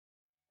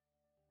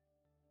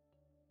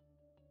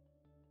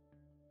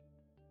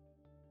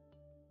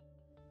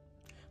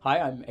Hi,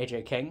 I'm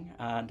AJ King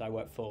and I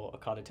work for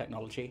Ocado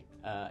Technology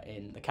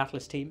in the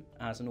Catalyst team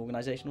as an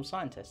organisational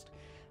scientist.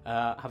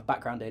 I have a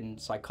background in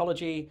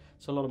psychology,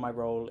 so a lot of my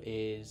role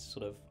is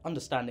sort of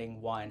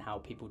understanding why and how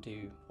people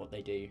do what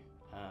they do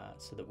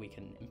so that we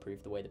can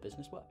improve the way the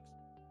business works.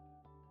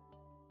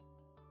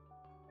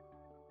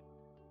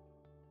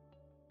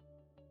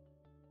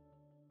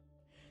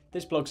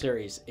 This blog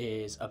series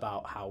is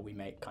about how we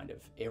make kind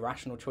of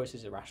irrational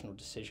choices, irrational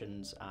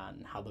decisions,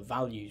 and how the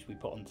values we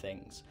put on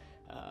things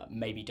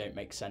maybe don't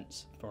make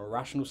sense from a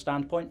rational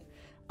standpoint.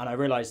 And I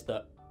realised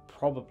that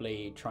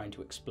probably trying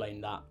to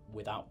explain that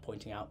without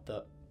pointing out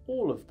that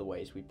all of the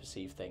ways we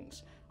perceive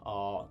things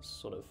are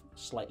sort of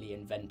slightly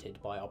invented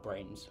by our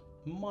brains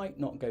might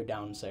not go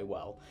down so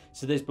well.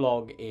 So this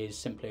blog is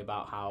simply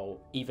about how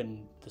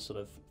even the sort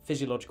of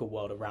physiological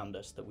world around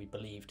us that we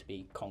believe to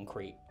be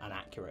concrete and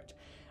accurate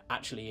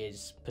actually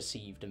is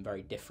perceived and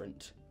very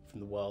different from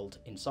the world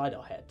inside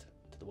our head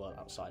to the world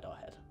outside our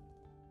head.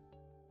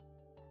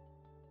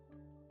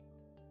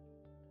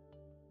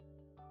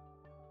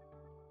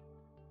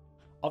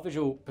 Our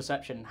visual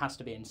perception has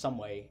to be in some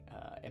way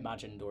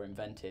imagined or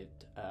invented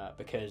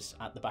because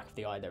at the back of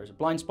the eye there is a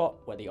blind spot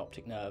where the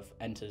optic nerve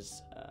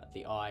enters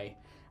the eye,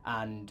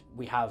 and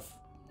we have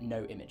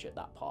no image at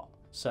that part.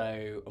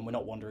 And we're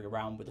not wandering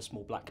around with a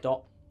small black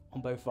dot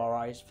on both of our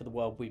eyes for the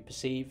world we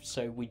perceive,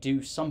 so we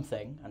do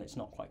something, and it's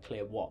not quite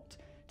clear what,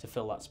 to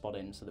fill that spot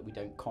in so that we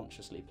don't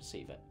consciously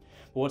perceive it.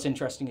 But what's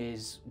interesting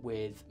is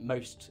with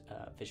most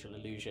visual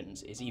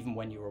illusions is even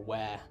when you're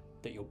aware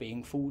that you're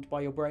being fooled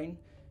by your brain,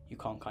 you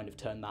can't kind of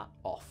turn that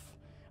off.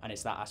 And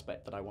it's that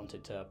aspect that I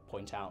wanted to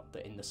point out,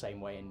 that in the same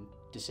way in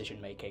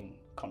decision making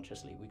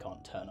consciously we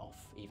can't turn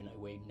off even though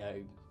we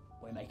know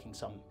we're making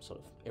some sort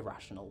of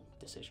irrational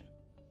decision.